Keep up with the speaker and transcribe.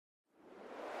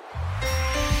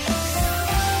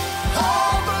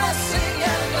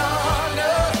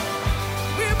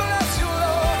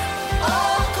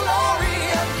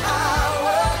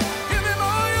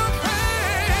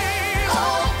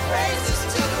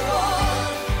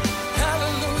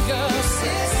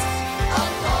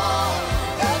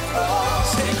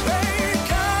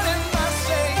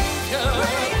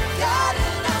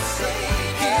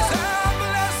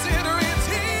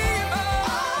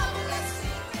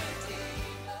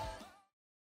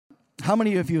How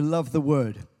many of you love the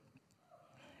Word?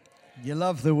 You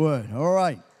love the Word. All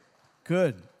right.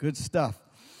 Good stuff.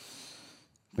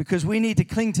 Because we need to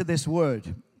cling to this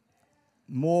Word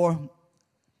more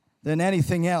than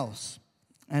anything else.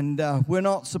 And we're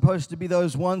not supposed to be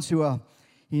those ones who are,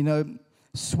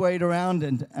 swayed around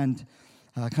and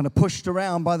kind of pushed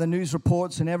around by the news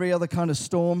reports and every other kind of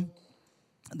storm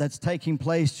that's taking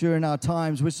place during our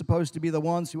times. We're supposed to be the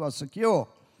ones who are secure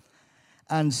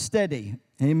and steady.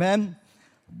 Amen?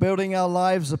 Building our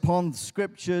lives upon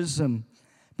Scriptures, and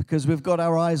because we've got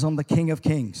our eyes on the King of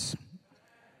Kings.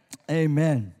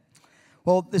 Amen.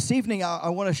 Well, this evening I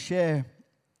want to share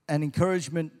an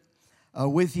encouragement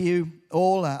with you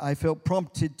all. I felt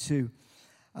prompted to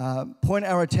point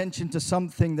our attention to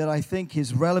something that I think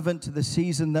is relevant to the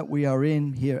season that we are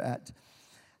in here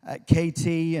at KT.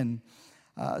 And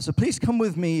so please come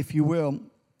with me, if you will,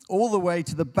 all the way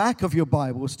to the back of your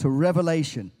Bibles to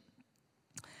Revelation.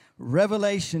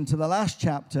 Revelation, to the last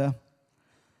chapter,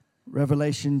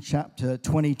 Revelation chapter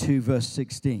 22, verse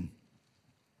 16.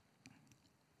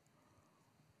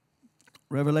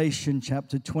 Revelation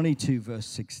chapter 22, verse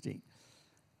 16.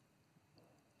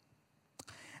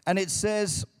 And it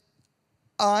says,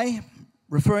 I,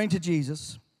 referring to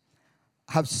Jesus,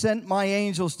 have sent my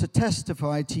angels to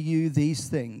testify to you these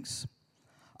things.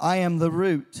 I am the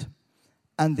root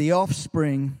and the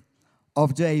offspring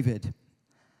of David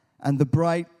and the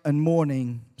bright and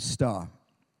morning star.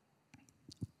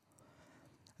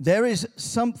 There is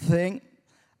something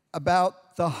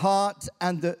about the heart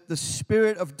and the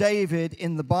spirit of David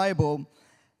in the Bible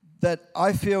that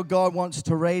I feel God wants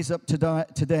to raise up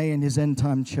today in his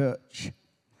end-time church.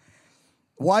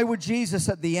 Why would Jesus,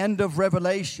 at the end of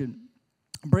Revelation,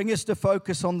 bring us to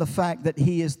focus on the fact that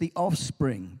he is the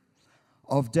offspring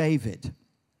of David?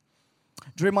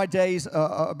 During my days,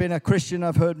 I've been a Christian.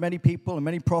 I've heard many people and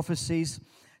many prophecies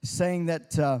saying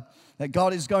that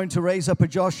God is going to raise up a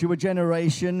Joshua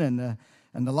generation and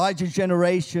Elijah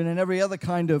generation and every other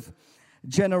kind of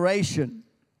generation.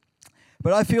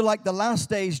 But I feel like the last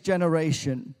days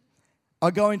generation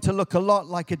are going to look a lot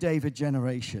like a David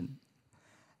generation.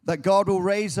 That God will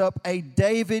raise up a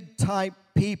David-type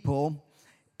people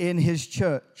in his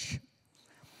church.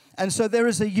 And so there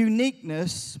is a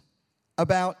uniqueness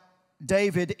about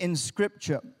David in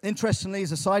Scripture. Interestingly,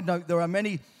 as a side note, there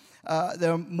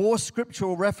are more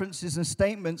scriptural references and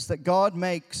statements that God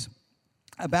makes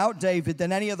about David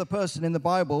than any other person in the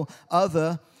Bible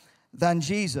other than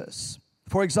Jesus.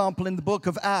 For example, in the book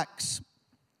of Acts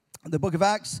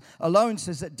alone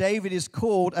says that David is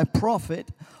called a prophet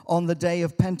on the day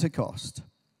of Pentecost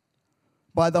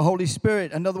by the Holy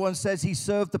Spirit. Another one says he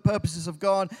served the purposes of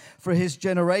God for his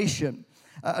generation.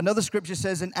 Another scripture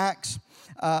says in Acts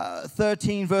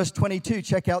 13, verse 22,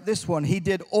 check out this one, he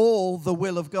did all the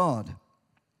will of God.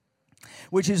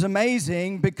 Which is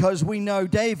amazing because we know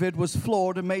David was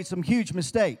flawed and made some huge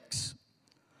mistakes.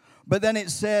 But then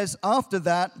it says after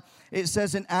that, it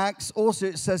says in Acts, also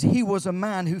it says he was a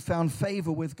man who found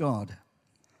favor with God.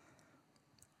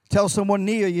 Tell someone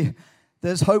near you,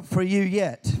 there's hope for you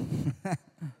yet.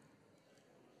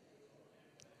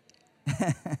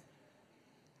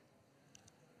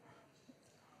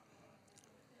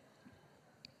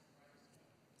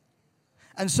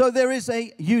 And so there is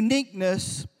a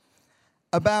uniqueness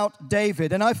about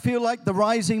David. And I feel like the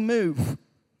rising move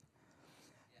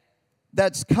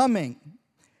that's coming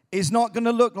is not going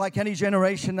to look like any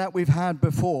generation that we've had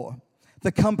before.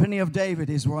 The company of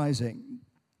David is rising.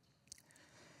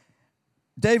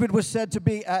 David was said to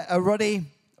be a ruddy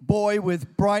boy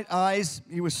with bright eyes.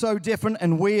 He was so different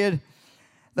and weird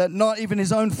that not even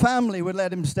his own family would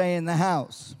let him stay in the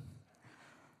house.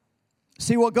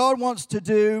 See, what God wants to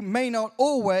do may not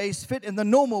always fit in the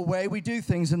normal way we do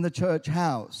things in the church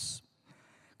house.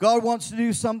 God wants to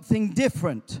do something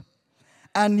different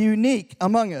and unique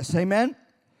among us. Amen?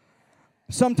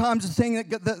 Sometimes the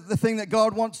thing that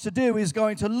God wants to do is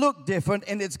going to look different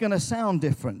and it's going to sound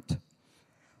different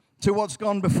to what's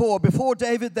gone before. Before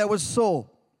David, there was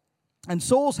Saul. And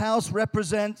Saul's house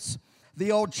represents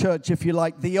the old church, if you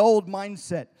like, the old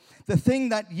mindset, the thing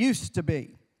that used to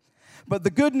be. But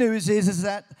the good news is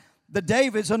that the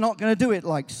Davids are not going to do it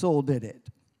like Saul did it.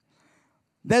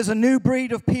 There's a new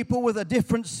breed of people with a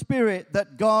different spirit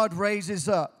that God raises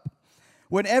up.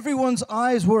 When everyone's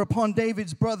eyes were upon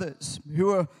David's brothers, who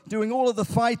were doing all of the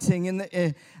fighting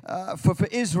for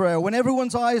Israel, when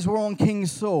everyone's eyes were on King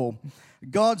Saul,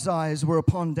 God's eyes were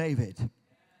upon David.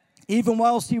 Even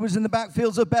whilst he was in the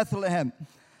backfields of Bethlehem,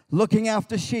 looking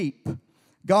after sheep,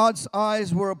 God's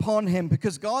eyes were upon him,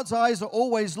 because God's eyes are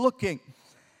always looking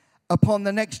upon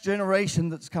the next generation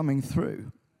that's coming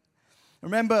through.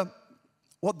 Remember,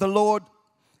 what the Lord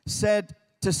said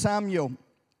to Samuel.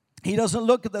 He doesn't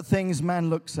look at the things man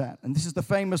looks at. And this is the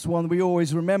famous one we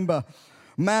always remember.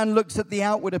 Man looks at the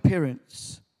outward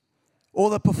appearance or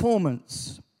the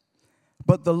performance,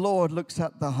 but the Lord looks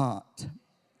at the heart.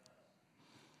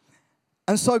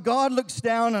 And so God looks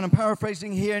down, and I'm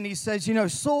paraphrasing here, and he says,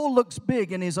 Saul looks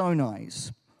big in his own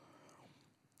eyes,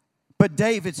 but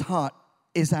David's heart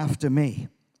is after me.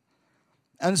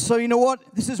 And so you know what?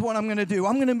 This is what I'm going to do.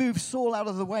 I'm going to move Saul out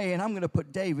of the way, and I'm going to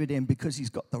put David in because he's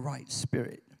got the right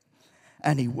spirit,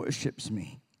 and he worships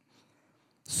me.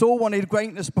 Saul wanted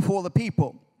greatness before the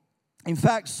people. In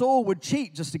fact, Saul would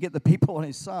cheat just to get the people on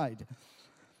his side.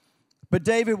 But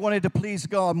David wanted to please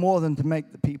God more than to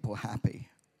make the people happy.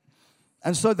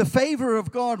 And so the favor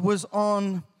of God was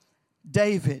on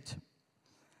David.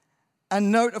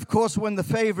 And note, of course, when the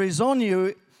favor is on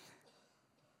you,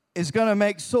 it's going to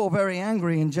make Saul very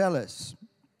angry and jealous.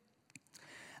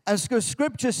 And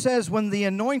Scripture says when the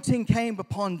anointing came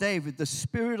upon David, the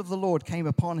Spirit of the Lord came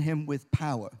upon him with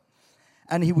power.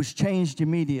 And he was changed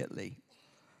immediately.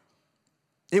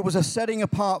 It was a setting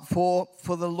apart for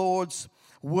the Lord's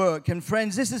work. And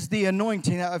friends, this is the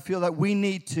anointing that I feel that we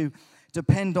need to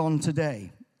depend on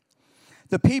today.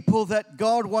 The people that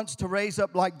God wants to raise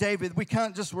up like David, we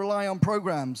can't just rely on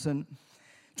programs and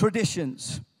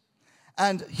traditions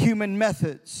and human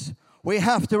methods. We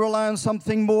have to rely on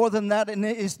something more than that, and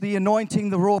it is the anointing,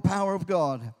 the raw power of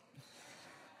God.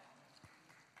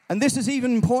 And this is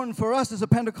even important for us as a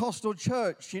Pentecostal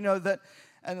church, and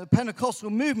the Pentecostal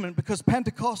movement, because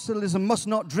Pentecostalism must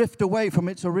not drift away from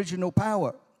its original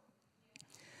power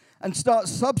and start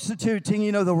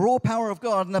substituting, the raw power of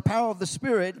God and the power of the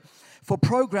Spirit for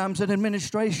programs and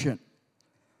administration.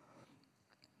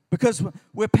 Because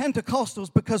we're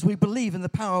Pentecostals because we believe in the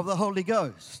power of the Holy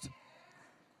Ghost.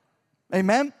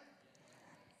 Amen?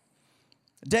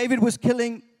 David was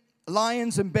killing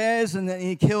lions and bears, and then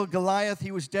he killed Goliath.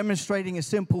 He was demonstrating a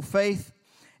simple faith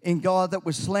in God that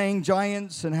was slaying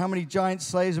giants. And how many giant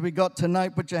slayers have we got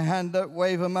tonight? Put your hand up,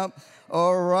 wave them up.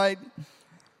 All right.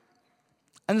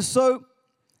 And so,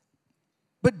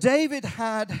 but David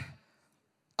had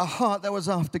a heart that was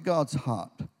after God's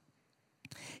heart.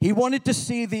 He wanted to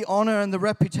see the honor and the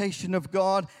reputation of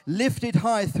God lifted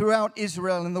high throughout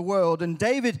Israel and the world. And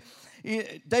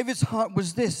David's heart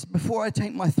was this: before I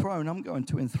take my throne, I'm going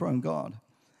to enthrone God.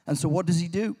 And so what does he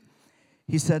do?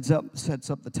 He sets up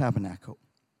the tabernacle.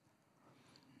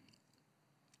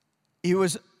 He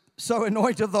was so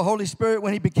anointed of the Holy Spirit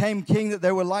when he became king that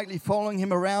they were likely following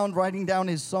him around, writing down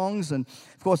his songs. And,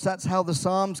 of course, that's how the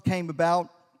Psalms came about.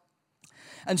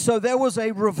 And so there was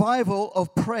a revival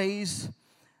of praise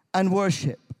and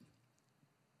worship.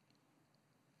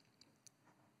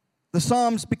 The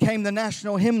Psalms became the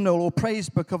national hymnal or praise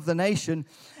book of the nation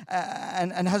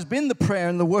and has been the prayer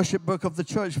and the worship book of the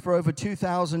church for over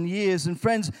 2,000 years. And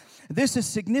friends, this is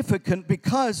significant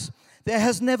because there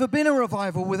has never been a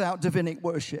revival without divinic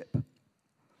worship.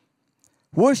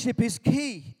 Worship is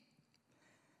key.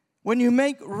 When you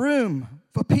make room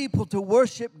for people to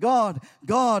worship God,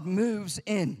 God moves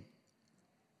in.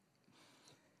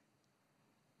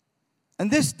 And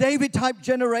this David-type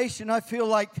generation, I feel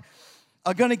like,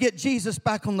 are going to get Jesus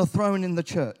back on the throne in the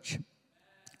church.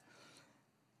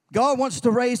 God wants to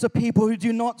raise a people who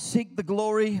do not seek the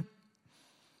glory,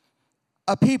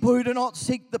 a people who do not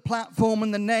seek the platform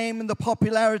and the name and the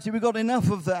popularity. We've got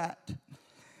enough of that.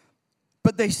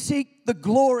 But they seek the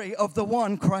glory of the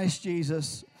one, Christ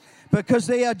Jesus, because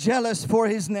they are jealous for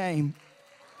his name.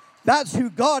 That's who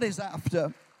God is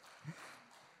after.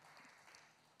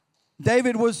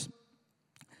 David was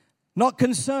not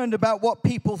concerned about what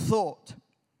people thought.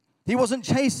 He wasn't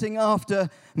chasing after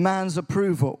man's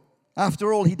approval.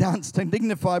 After all, he danced and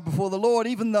dignified before the Lord,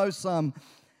 even though some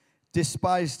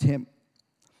despised him.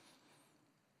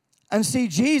 And see,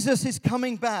 Jesus is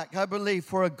coming back, I believe,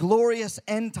 for a glorious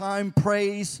end-time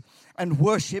praise and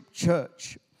worship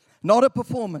church. Not a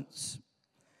performance,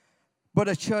 but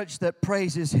a church that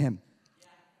praises him.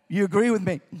 You agree with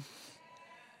me?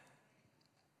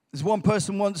 As one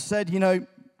person once said,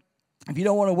 if you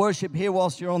don't want to worship here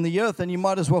whilst you're on the earth, then you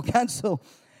might as well cancel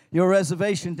your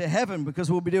reservation to heaven,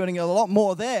 because we'll be doing a lot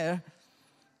more there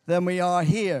than we are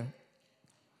here.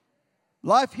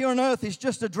 Life here on earth is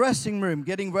just a dressing room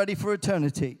getting ready for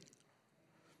eternity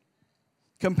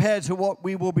compared to what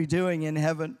we will be doing in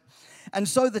heaven. And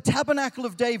so the Tabernacle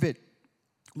of David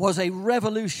was a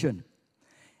revolution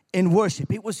in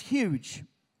worship. It was huge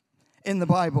in the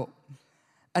Bible.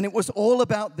 And it was all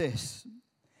about this.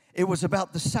 It was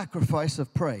about the sacrifice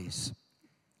of praise.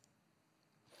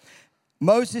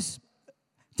 Moses'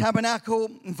 tabernacle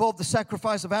involved the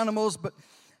sacrifice of animals, but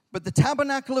But the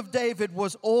Tabernacle of David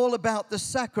was all about the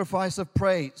sacrifice of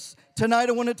praise. Tonight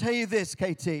I want to tell you this,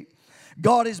 KT.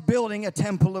 God is building a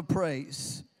temple of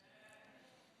praise.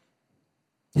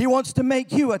 He wants to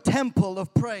make you a temple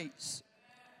of praise.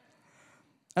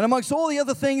 And amongst all the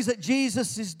other things that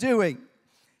Jesus is doing,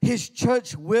 his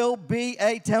church will be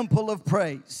a temple of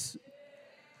praise.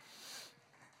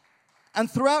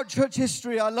 And throughout church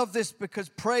history, I love this because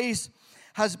praise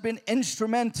has been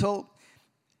instrumental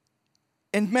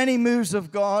in many moves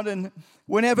of God. And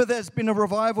whenever there's been a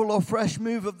revival or fresh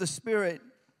move of the Spirit,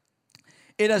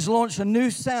 it has launched a new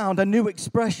sound, a new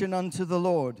expression unto the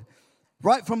Lord.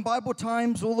 Right from Bible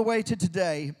times all the way to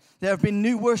today, there have been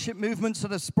new worship movements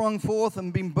that have sprung forth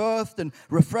and been birthed and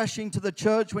refreshing to the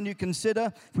church when you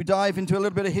consider, if we dive into a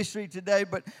little bit of history today,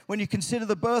 but when you consider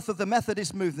the birth of the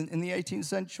Methodist movement in the 18th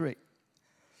century.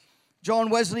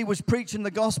 John Wesley was preaching the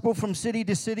gospel from city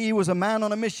to city. He was a man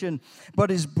on a mission.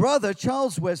 But his brother,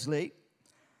 Charles Wesley,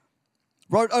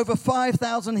 wrote over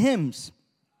 5,000 hymns.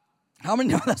 How many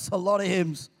know that's a lot of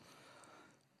hymns?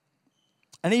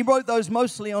 And he wrote those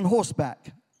mostly on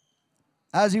horseback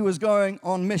as he was going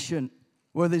on mission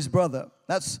with his brother.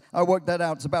 I worked that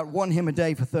out. It's about one hymn a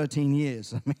day for 13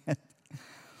 years. I mean,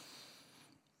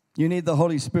 you need the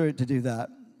Holy Spirit to do that.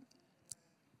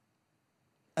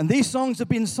 And these songs have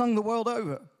been sung the world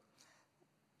over.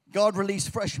 God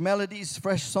released fresh melodies,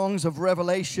 fresh songs of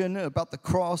revelation about the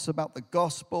cross, about the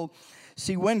gospel.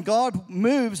 See, when God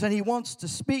moves and he wants to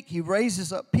speak, he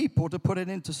raises up people to put it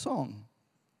into song.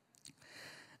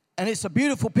 And it's a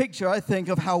beautiful picture, I think,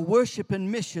 of how worship and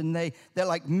mission, they're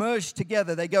like merged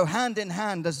together. They go hand in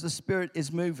hand as the Spirit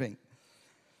is moving.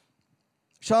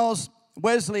 Charles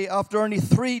Wesley, after only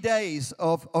 3 days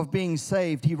of being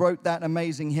saved, he wrote that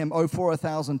amazing hymn, "Oh, for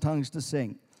 1,000 tongues to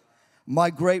sing. My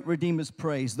great Redeemer's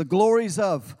praise, the glories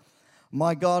of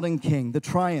my God and King, the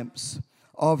triumphs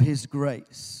of his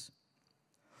grace."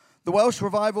 The Welsh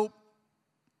revival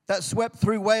that swept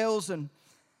through Wales, and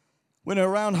when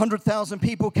around 100,000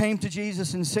 people came to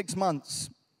Jesus in 6 months.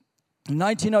 In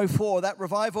 1904, that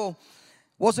revival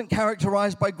wasn't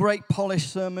characterized by great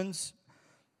polished sermons,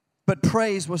 but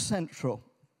praise was central.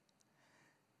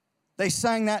 They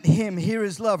sang that hymn, "Here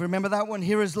is love." Remember that one?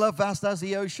 "Here is love, vast as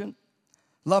the ocean,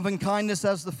 love and kindness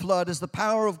as the flood," as the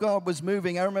power of God was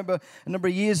moving. I remember a number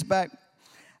of years back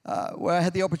where I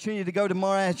had the opportunity to go to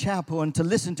Moriah Chapel and to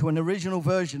listen to an original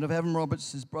version of Evan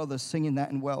Roberts' brother singing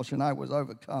that in Welsh, and I was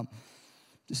overcome.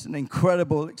 Just an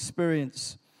incredible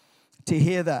experience to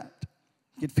hear that.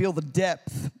 You could feel the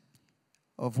depth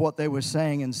of what they were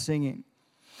saying and singing.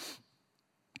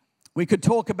 We could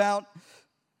talk about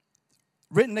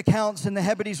written accounts in the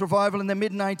Hebrides revival in the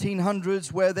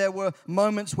mid-1900s where there were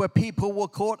moments where people were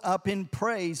caught up in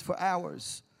praise for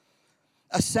hours.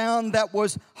 A sound that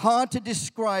was hard to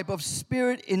describe, of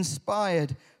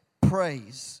Spirit-inspired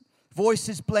praise.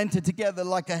 Voices blended together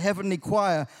like a heavenly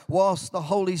choir whilst the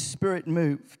Holy Spirit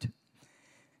moved.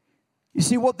 You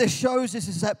see, what this shows us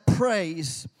is that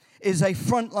praise is a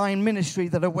frontline ministry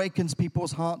that awakens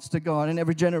people's hearts to God in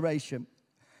every generation.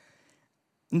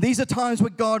 And these are times where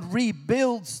God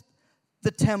rebuilds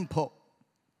the temple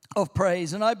of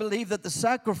praise. And I believe that the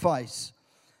sacrifice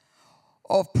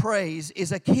of praise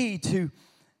is a key to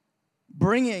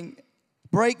bringing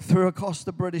breakthrough across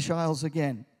the British Isles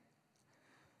again.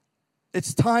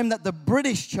 It's time that the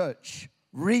British church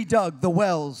redug the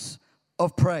wells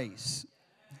of praise.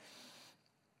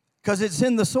 Because it's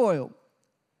in the soil.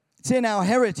 It's in our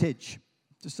heritage,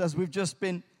 just as we've just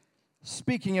been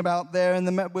speaking about there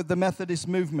with the Methodist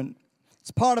movement. It's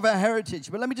part of our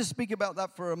heritage. But let me just speak about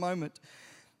that for a moment.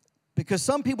 Because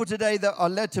some people today that are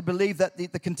led to believe that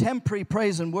the contemporary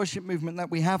praise and worship movement that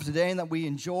we have today and that we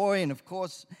enjoy, and of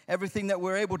course everything that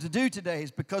we're able to do today is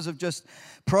because of just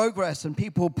progress and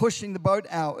people pushing the boat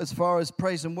out as far as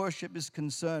praise and worship is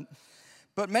concerned.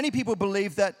 But many people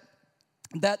believe that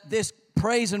this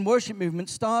praise and worship movement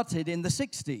started in the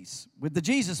 60s with the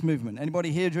Jesus movement.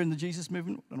 Anybody here during the Jesus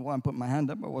movement? I don't know why I'm putting my hand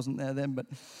up. I wasn't there then.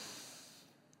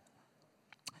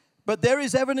 But there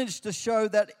is evidence to show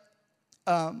that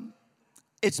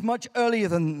it's much earlier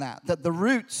than that the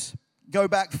roots go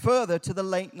back further to the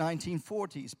late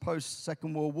 1940s,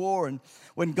 post-Second World War, and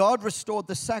when God restored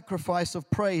the sacrifice of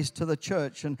praise to the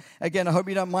church. And again, I hope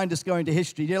you don't mind us going to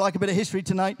history. Do you like a bit of history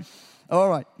tonight? All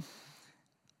right.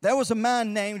 There was a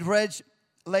man named Reg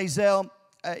Lazelle.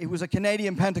 He was a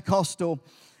Canadian Pentecostal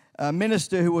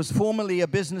minister who was formerly a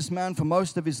businessman for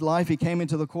most of his life. He came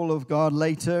into the call of God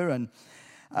later, and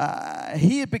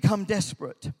he had become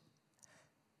desperate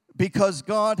because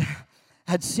God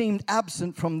had seemed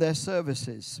absent from their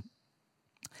services.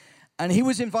 And he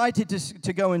was invited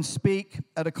to go and speak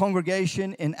at a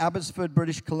congregation in Abbotsford,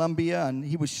 British Columbia, and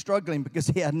he was struggling because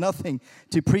he had nothing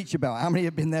to preach about. How many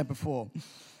had been there before?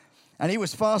 And he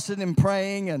was fasting and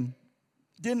praying and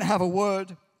didn't have a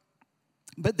word.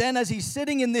 But then as he's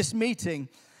sitting in this meeting,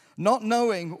 not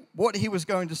knowing what he was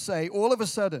going to say, all of a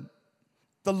sudden,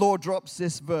 the Lord drops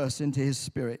this verse into his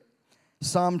spirit.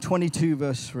 Psalm 22,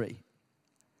 verse 3.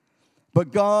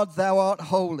 But God, thou art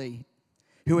holy,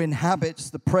 who inhabits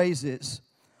the praises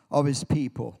of his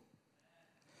people.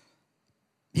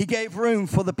 He gave room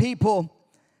for the people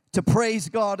to praise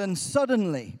God, and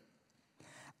suddenly,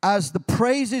 as the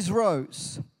praises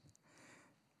rose,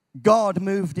 God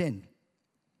moved in.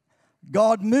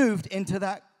 God moved into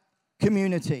that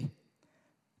community.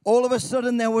 All of a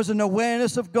sudden, there was an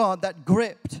awareness of God that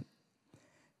gripped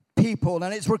people,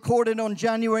 and it's recorded on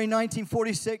January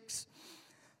 1946.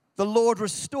 The Lord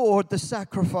restored the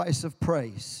sacrifice of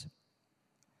praise.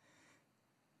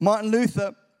 Martin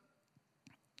Luther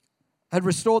had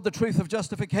restored the truth of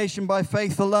justification by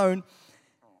faith alone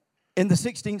in the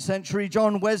 16th century.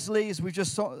 John Wesley, as we've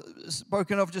just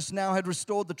spoken of just now, had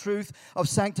restored the truth of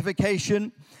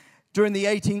sanctification during the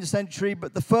 18th century.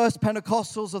 But the first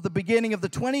Pentecostals of the beginning of the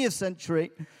 20th century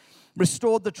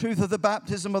restored the truth of the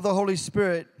baptism of the Holy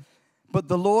Spirit. But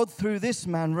the Lord, through this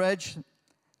man, Reg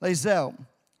Lazelle,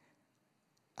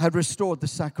 had restored the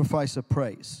sacrifice of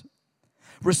praise.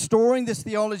 Restoring this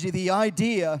theology, the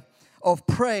idea of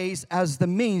praise as the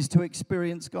means to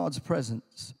experience God's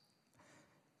presence.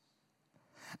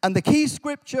 And the key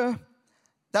scripture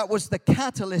that was the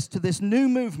catalyst to this new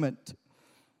movement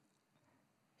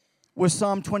was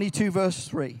Psalm 22, verse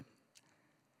 3.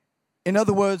 In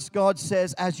other words, God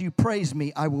says, as you praise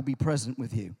me, I will be present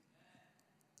with you.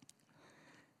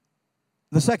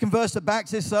 The second verse that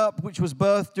backs this up, which was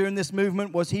birthed during this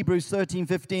movement, was Hebrews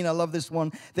 13:15. I love this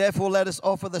one. Therefore, let us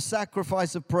offer the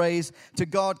sacrifice of praise to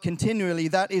God continually.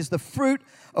 That is the fruit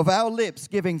of our lips,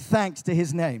 giving thanks to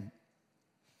his name.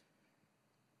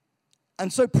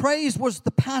 And so praise was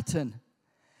the pattern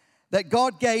that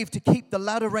God gave to keep the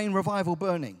latter rain revival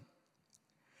burning.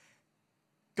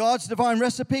 God's divine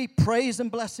recipe, praise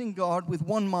and blessing God with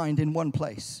one mind in one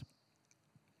place.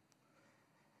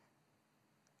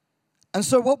 And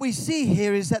so what we see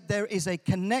here is that there is a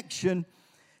connection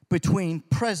between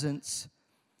praise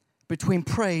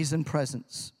and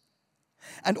presence.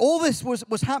 And all this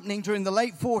was happening during the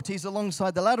late 40s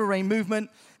alongside the latter rain movement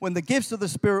when the gifts of the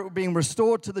Spirit were being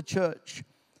restored to the church.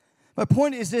 My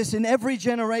point is this: in every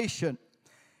generation,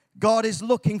 God is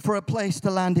looking for a place to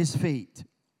land his feet,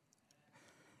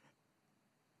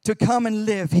 to come and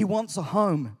live. He wants a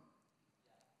home.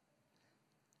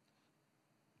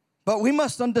 But we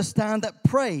must understand that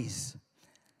praise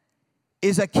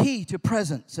is a key to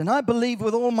presence. And I believe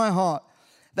with all my heart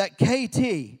that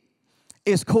KT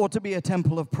is called to be a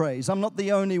temple of praise. I'm not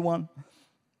the only one.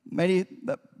 Many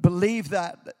that believe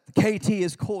that KT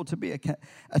is called to be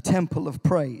a temple of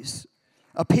praise.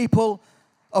 A people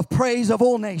of praise of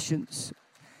all nations.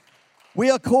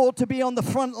 We are called to be on the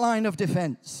front line of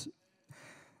defense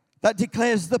that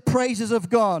declares the praises of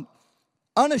God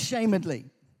unashamedly,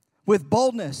 with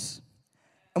boldness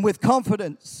and with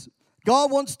confidence.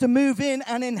 God wants to move in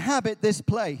and inhabit this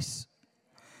place.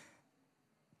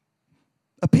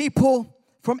 A people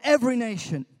from every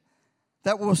nation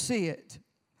that will see it.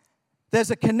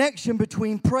 There's a connection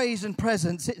between praise and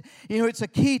presence. It's a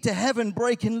key to heaven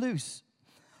breaking loose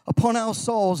upon our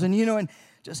souls, and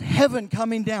just heaven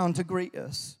coming down to greet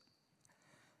us.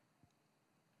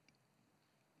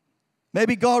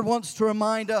 Maybe God wants to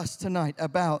remind us tonight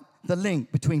about the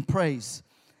link between praise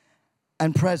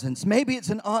and presence. Maybe it's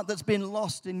an art that's been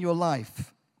lost in your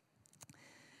life.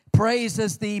 Praise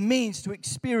as the means to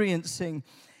experiencing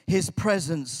his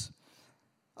presence.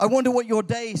 I wonder what your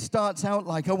day starts out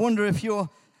like. I wonder if you're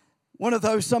one of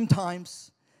those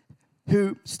sometimes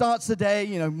who starts the day,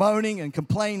 moaning and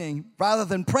complaining rather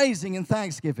than praising and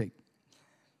thanksgiving.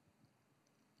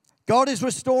 God is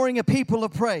restoring a people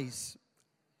of praise.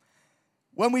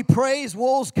 When we praise,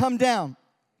 walls come down.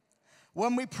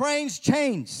 When we praise,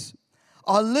 chains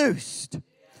are loosed.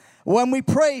 When we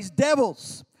praise,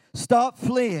 devils start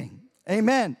fleeing.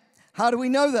 Amen. How do we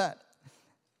know that?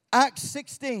 Acts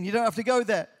 16, you don't have to go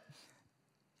there.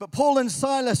 But Paul and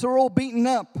Silas are all beaten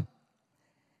up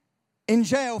in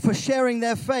jail for sharing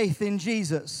their faith in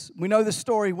Jesus. We know the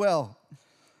story well.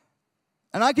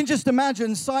 And I can just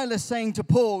imagine Silas saying to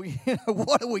Paul,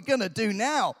 what are we going to do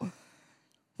now?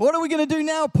 What are we going to do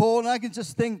now, Paul? And I can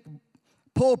just think,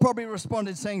 Paul probably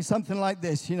responded saying something like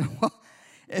this,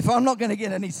 if I'm not going to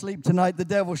get any sleep tonight, the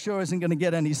devil sure isn't going to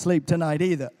get any sleep tonight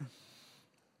either.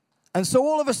 And so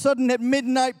all of a sudden at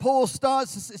midnight, Paul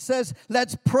starts, it says,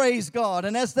 let's praise God.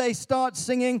 And as they start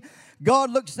singing,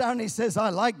 God looks down and he says, I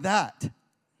like that.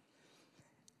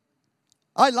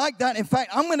 I like that. In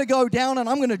fact, I'm going to go down and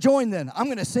I'm going to join them. I'm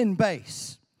going to sing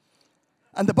bass.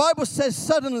 And the Bible says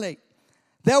suddenly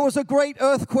there was a great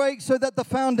earthquake so that the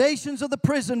foundations of the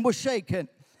prison were shaken.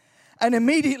 And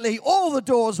immediately all the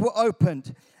doors were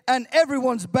opened and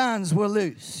everyone's bands were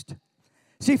loosed.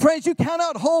 See, friends, you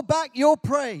cannot hold back your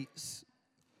praise.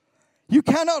 You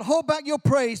cannot hold back your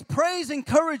praise. Praise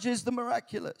encourages the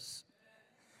miraculous.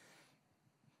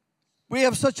 We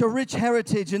have such a rich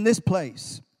heritage in this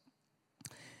place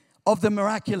of the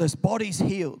miraculous, bodies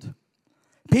healed,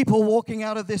 people walking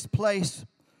out of this place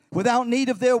without need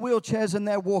of their wheelchairs and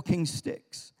their walking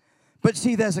sticks. But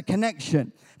see, there's a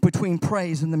connection between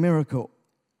praise and the miracle.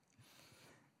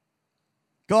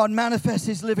 God manifests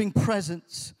his living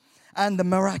presence and the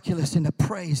miraculous in a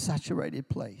praise-saturated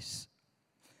place.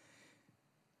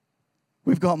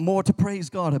 We've got more to praise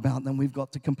God about than we've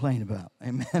got to complain about.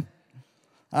 Amen.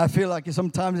 I feel like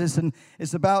sometimes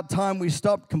it's about time we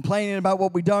stop complaining about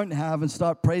what we don't have and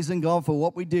start praising God for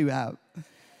what we do have.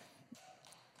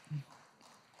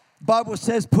 Bible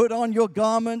says, put on your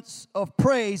garments of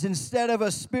praise instead of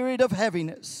a spirit of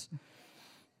heaviness.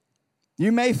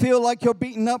 You may feel like you're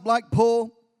beaten up like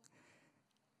Paul.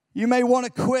 You may want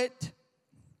to quit.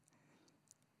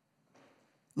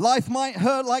 Life might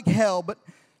hurt like hell, but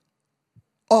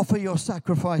offer your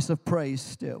sacrifice of praise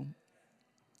still.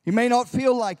 You may not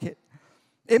feel like it.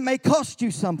 It may cost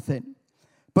you something,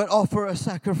 but offer a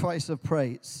sacrifice of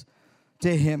praise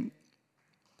to him.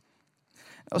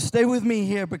 Now stay with me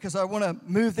here because I want to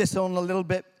move this on a little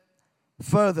bit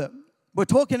further. We're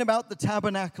talking about the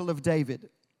Tabernacle of David.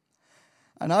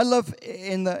 And I love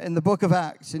in the book of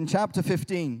Acts, in chapter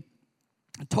 15,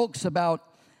 it talks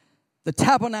about the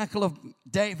Tabernacle of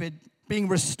David being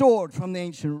restored from the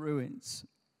ancient ruins.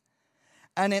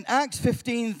 And in Acts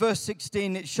 15, verse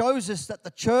 16, it shows us that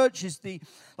the church is the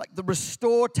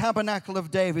restored Tabernacle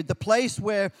of David, the place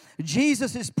where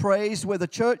Jesus is praised, where the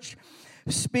church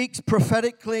speaks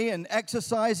prophetically and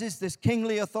exercises this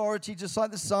kingly authority just like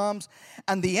the Psalms.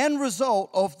 And the end result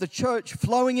of the church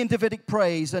flowing in Davidic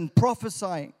praise and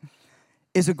prophesying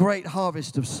is a great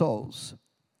harvest of souls.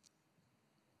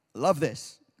 Love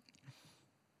this.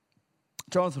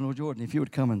 Jonathan or Jordan, if you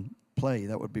would come and play,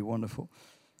 that would be wonderful.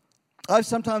 I've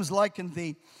sometimes likened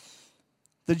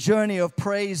the journey of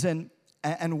praise and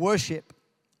worship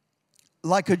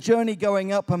like a journey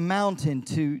going up a mountain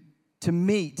to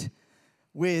meet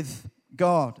with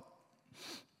God,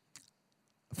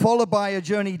 followed by a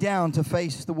journey down to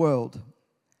face the world.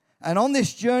 And on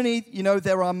this journey, you know,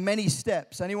 there are many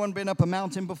steps. Anyone been up a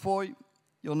mountain before?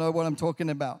 You'll know what I'm talking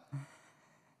about.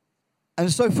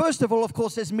 And so first of all, of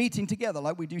course, there's meeting together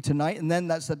like we do tonight. And then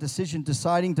that's a decision,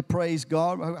 deciding to praise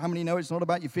God. How many know it's not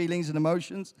about your feelings and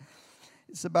emotions?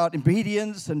 It's about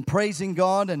obedience and praising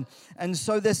God. And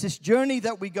so there's this journey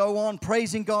that we go on,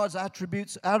 praising God's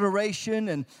attributes,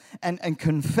 adoration and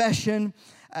confession,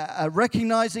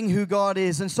 recognizing who God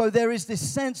is. And so there is this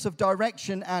sense of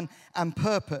direction and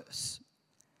purpose.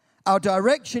 Our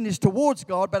direction is towards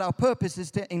God, but our purpose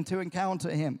is to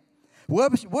encounter him.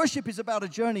 Worship is about a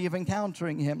journey of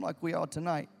encountering him like we are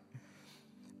tonight.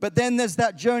 But then there's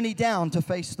that journey down to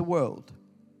face the world.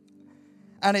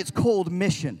 And it's called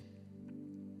mission.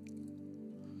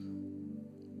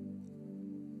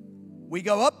 We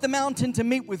go up the mountain to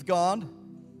meet with God,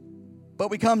 but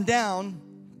we come down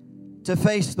to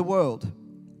face the world.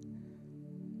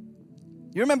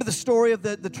 You remember the story of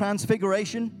the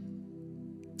transfiguration?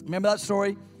 Remember that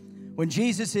story? When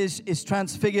Jesus is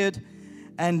transfigured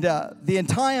and the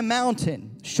entire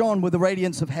mountain shone with the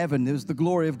radiance of heaven. There was the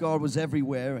glory of God was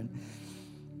everywhere. And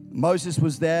Moses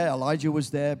was there, Elijah was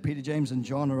there, Peter, James, and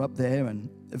John are up there. And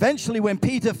eventually when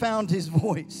Peter found his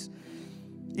voice,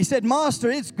 he said,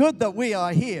 Master, it's good that we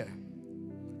are here.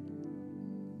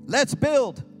 Let's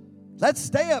build. Let's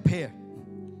stay up here.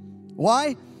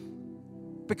 Why?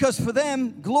 Because for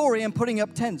them, glory and putting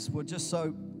up tents were just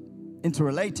so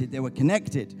interrelated. They were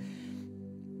connected.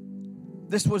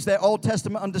 This was their Old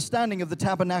Testament understanding of the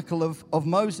tabernacle of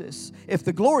Moses. If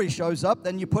the glory shows up,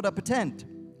 then you put up a tent.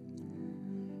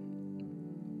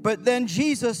 But then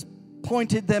Jesus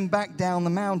pointed them back down the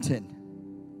mountain,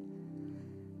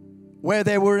 where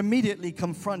they were immediately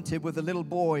confronted with a little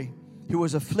boy who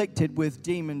was afflicted with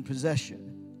demon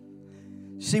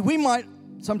possession. See, we might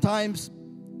sometimes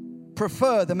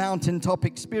prefer the mountaintop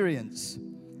experience,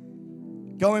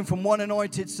 going from one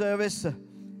anointed service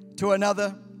to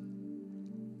another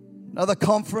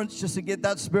conference just to get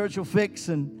that spiritual fix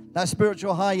and that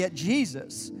spiritual high. Yet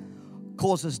Jesus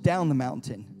calls us down the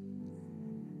mountain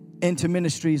into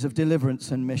ministries of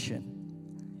deliverance and mission.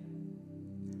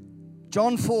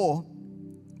 John 4,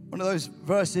 one of those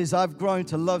verses I've grown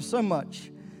to love so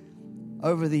much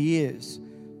over the years,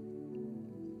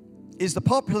 is the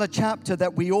popular chapter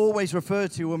that we always refer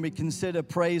to when we consider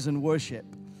praise and worship.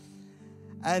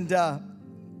 And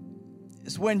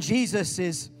it's when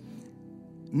Jesus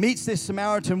meets this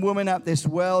Samaritan woman at this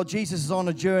well. Jesus is on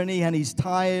a journey and he's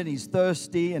tired, he's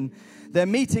thirsty, and they're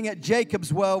meeting at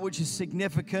Jacob's well, which is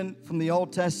significant from the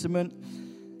Old Testament.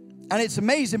 And it's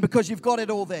amazing because you've got it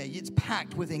all there. It's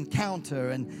packed with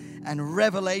encounter and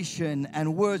revelation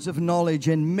and words of knowledge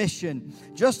and mission.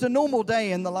 Just a normal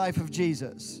day in the life of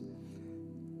Jesus.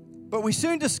 But we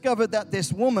soon discovered that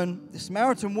this woman, this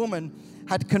Samaritan woman,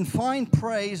 had confined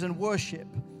praise and worship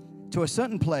to a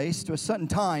certain place, to a certain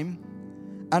time,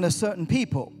 and a certain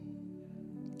people.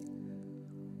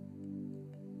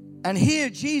 And here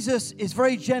Jesus is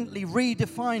very gently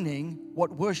redefining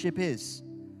what worship is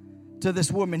to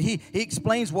this woman. He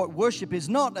explains what worship is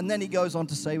not, and then he goes on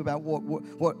to say about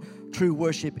what true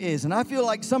worship is. And I feel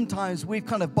like sometimes we've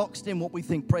kind of boxed in what we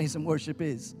think praise and worship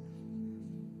is.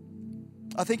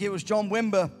 I think it was John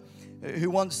Wimber who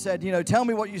once said, tell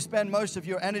me what you spend most of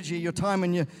your energy, your time,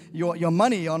 and your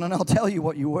money on, and I'll tell you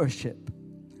what you worship.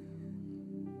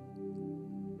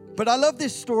 But I love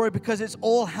this story because it's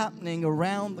all happening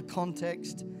around the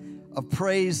context of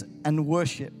praise and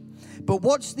worship. But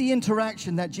watch the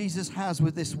interaction that Jesus has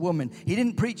with this woman. He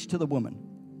didn't preach to the woman.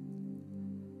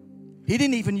 He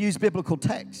didn't even use biblical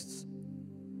texts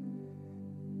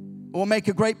or make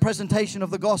a great presentation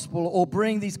of the gospel or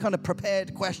bring these kind of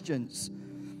prepared questions.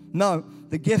 No,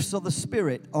 the gifts of the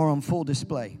Spirit are on full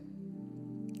display.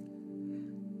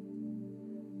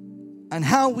 And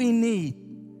how we need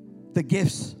the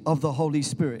gifts of the Holy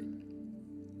Spirit.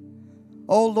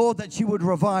 Oh Lord, that you would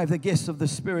revive the gifts of the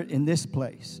Spirit in this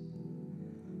place.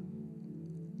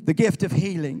 The gift of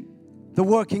healing, the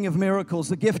working of miracles,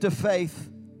 the gift of faith,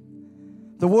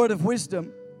 the word of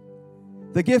wisdom,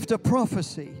 the gift of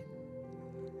prophecy.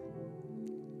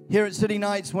 Here at City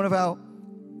Nights, one of our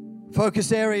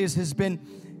focus areas has been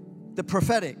the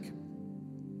prophetic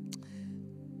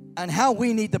and how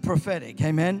we need the prophetic.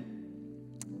 Amen.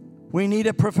 We need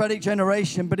a prophetic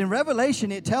generation. But in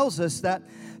Revelation, it tells us that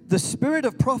the spirit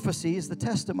of prophecy is the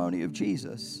testimony of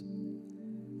Jesus.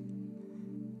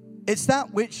 It's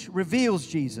that which reveals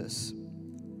Jesus.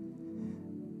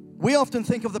 We often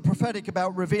think of the prophetic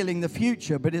about revealing the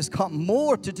future, but it's got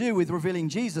more to do with revealing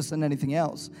Jesus than anything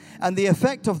else. And the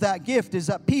effect of that gift is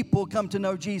that people come to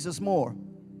know Jesus more.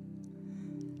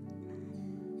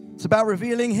 It's about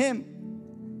revealing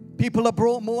Him. People are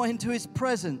brought more into His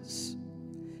presence.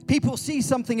 People see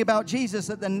something about Jesus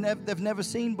that they've never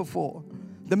seen before.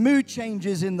 The mood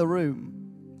changes in the room.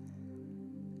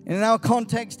 And in our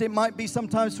context, it might be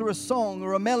sometimes through a song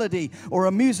or a melody or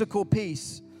a musical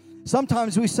piece.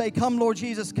 Sometimes we say, "Come, Lord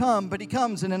Jesus, come," but He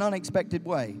comes in an unexpected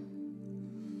way.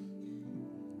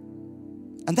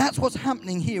 And that's what's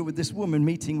happening here with this woman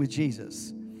meeting with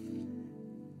Jesus.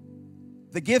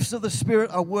 The gifts of the Spirit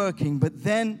are working, but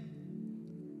then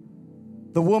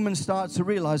the woman starts to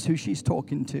realize who she's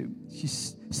talking to. She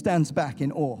stands back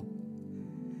in awe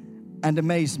and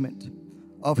amazement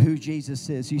of who Jesus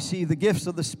is. You see, the gifts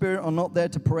of the Spirit are not there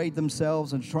to parade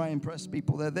themselves and try and impress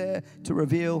people. They're there to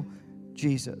reveal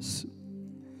Jesus.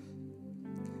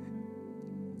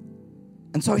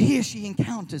 And so here she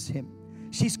encounters Him.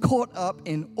 She's caught up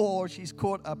in awe. She's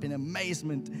caught up in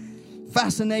amazement,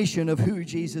 fascination of who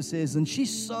Jesus is. And she's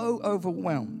so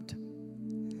overwhelmed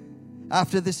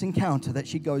after this encounter that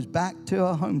she goes back to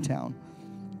her hometown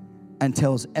and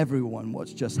tells everyone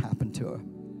what's just happened to her.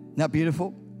 Isn't that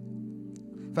beautiful?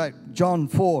 In fact, John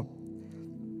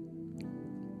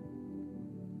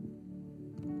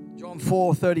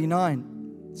 4:39.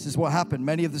 This is what happened.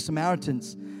 Many of the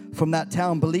Samaritans from that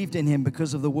town believed in Him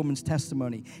because of the woman's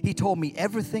testimony. He told me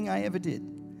everything I ever did.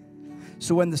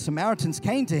 So when the Samaritans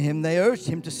came to Him, they urged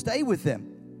Him to stay with them.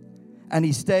 And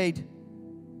He stayed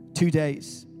 2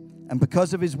 days. And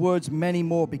because of His words, many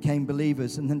more became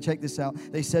believers. And then check this out.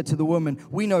 They said to the woman,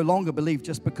 "We no longer believe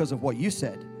just because of what you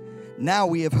said. Now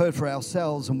we have heard for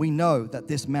ourselves, and we know that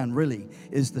this man really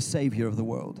is the Savior of the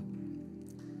world."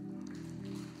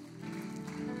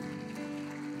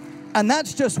 And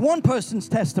that's just one person's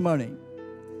testimony.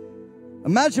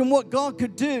 Imagine what God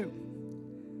could do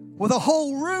with a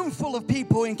whole room full of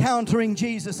people encountering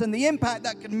Jesus and the impact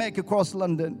that could make across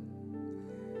London.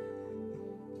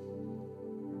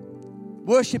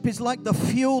 Worship is like the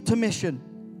fuel to mission.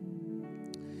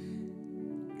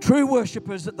 True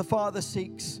worshipers that the Father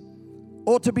seeks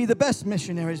ought to be the best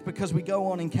missionaries because we go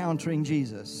on encountering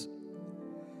Jesus.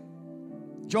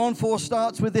 John 4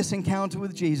 starts with this encounter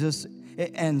with Jesus.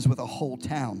 It ends with a whole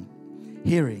town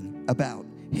hearing about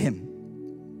him.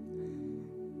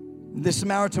 The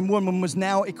Samaritan woman was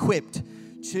now equipped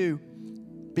to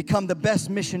become the best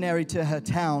missionary to her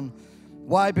town.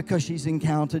 Why? Because she's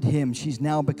encountered him. She's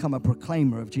now become a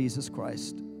proclaimer of Jesus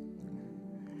Christ.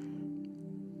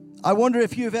 I wonder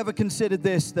if you've ever considered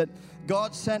this, that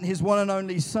God sent his one and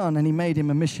only Son and he made him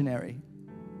a missionary.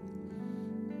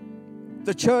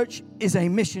 The church is a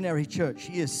missionary church.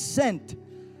 He is sent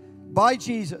by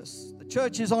Jesus. The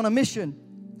church is on a mission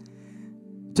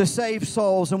to save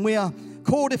souls, and we are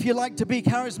called, if you like, to be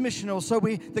charismissional. So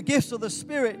the gifts of the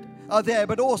Spirit are there,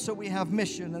 but also we have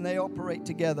mission, and they operate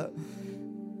together.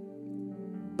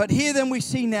 But here then we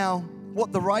see now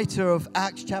what the writer of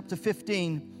Acts chapter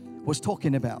 15 was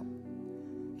talking about.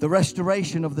 The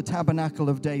restoration of the Tabernacle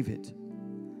of David.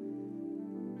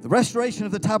 The restoration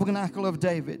of the Tabernacle of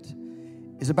David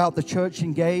is about the church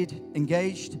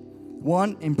engaged,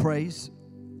 1, in praise,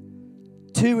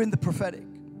 2, in the prophetic,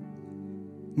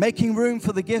 making room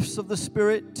for the gifts of the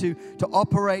Spirit to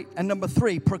operate, and number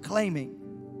 3, proclaiming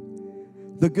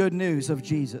the good news of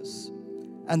Jesus.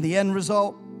 And the end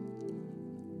result,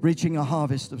 reaching a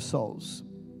harvest of souls.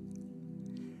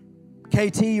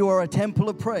 KT, you are a temple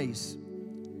of praise.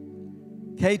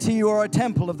 KT, you are a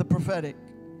temple of the prophetic.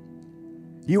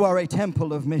 You are a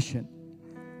temple of mission.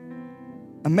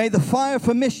 And may the fire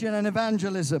for mission and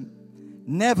evangelism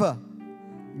never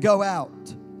go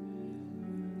out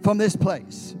from this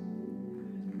place.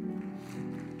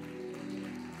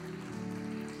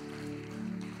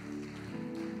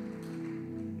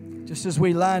 Just as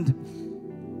we land,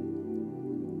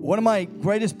 one of my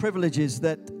greatest privileges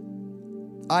that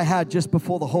I had just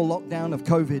before the whole lockdown of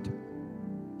COVID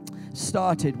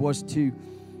started was to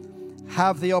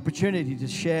have the opportunity to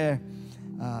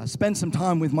spend some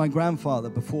time with my grandfather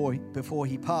before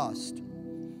he passed.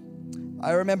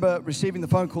 I remember receiving the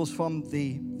phone calls from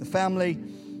the family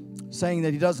saying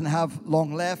that he doesn't have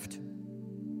long left.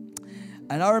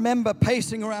 And I remember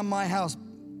pacing around my house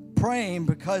praying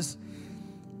because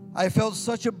I felt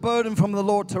such a burden from the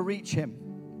Lord to reach him.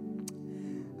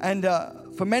 And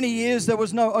for many years, there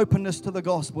was no openness to the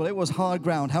gospel. It was hard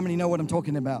ground. How many know what I'm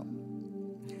talking about?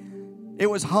 It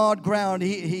was hard ground.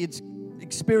 He had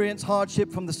experienced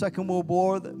hardship from the Second World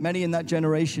War that many in that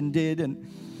generation did. And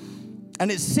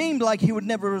it seemed like he would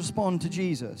never respond to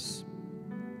Jesus.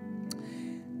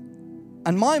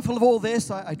 And mindful of all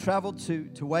this, I traveled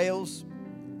to Wales.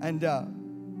 And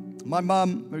my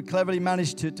mum very cleverly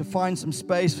managed to find some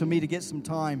space for me to get some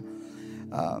time,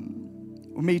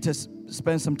 for me to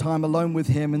spend some time alone with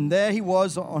him. And there he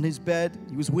was on his bed.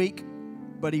 He was weak,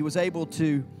 but he was able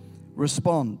to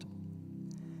respond.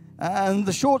 And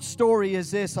the short story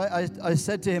is this. I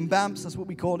said to him, Bamps, that's what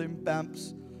we called him,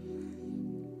 Bamps.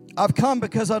 I've come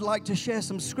because I'd like to share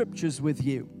some scriptures with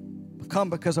you. I've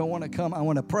come because I want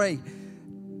to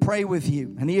pray with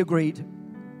you. And he agreed.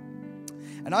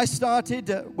 And I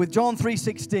started with John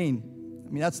 3:16.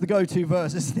 I mean, that's the go-to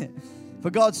verse, isn't it?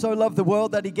 For God so loved the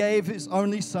world that he gave his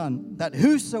only Son, that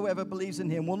whosoever believes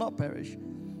in him will not perish,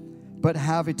 but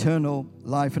have eternal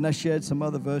life. And I shared some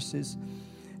other verses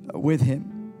with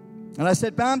him. And I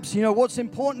said, Bamps, you know, what's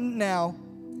important now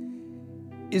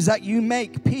is that you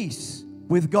make peace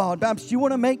with God. Bamps, do you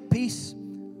want to make peace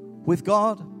with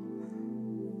God?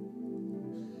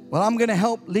 Well, I'm going to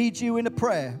help lead you in a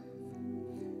prayer.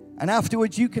 And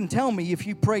afterwards, you can tell me if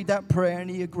you prayed that prayer. And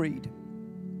he agreed.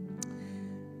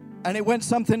 And it went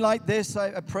something like this.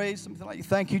 I prayed something like,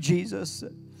 thank you, Jesus,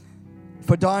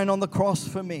 for dying on the cross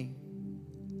for me.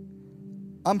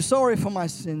 I'm sorry for my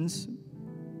sins.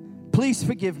 Please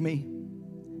forgive me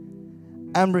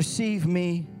and receive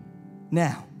me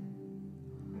now.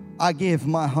 I give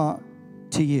my heart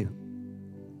to you.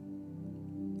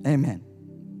 Amen.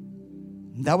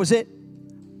 That was it.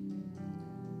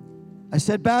 I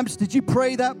said, Bamps, did you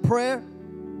pray that prayer?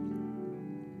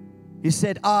 He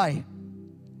said, I,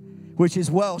 which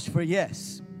is Welsh for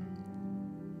yes.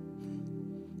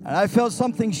 And I felt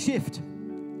something shift.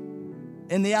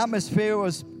 In the atmosphere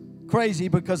was crazy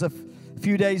because a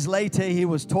few days later, he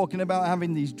was talking about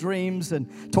having these dreams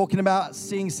and talking about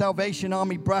seeing Salvation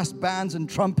Army brass bands and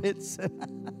trumpets.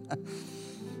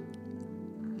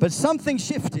 But something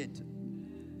shifted.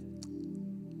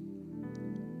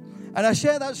 And I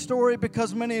share that story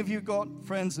because many of you got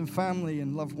friends and family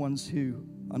and loved ones who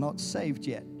are not saved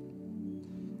yet.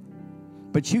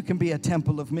 But you can be a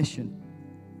temple of mission.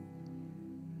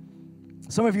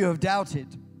 Some of you have doubted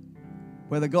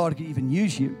whether God could even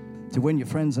use you to win your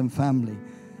friends and family.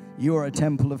 You are a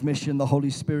temple of mission. The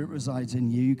Holy Spirit resides in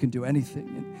you. You can do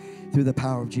anything through the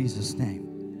power of Jesus' name.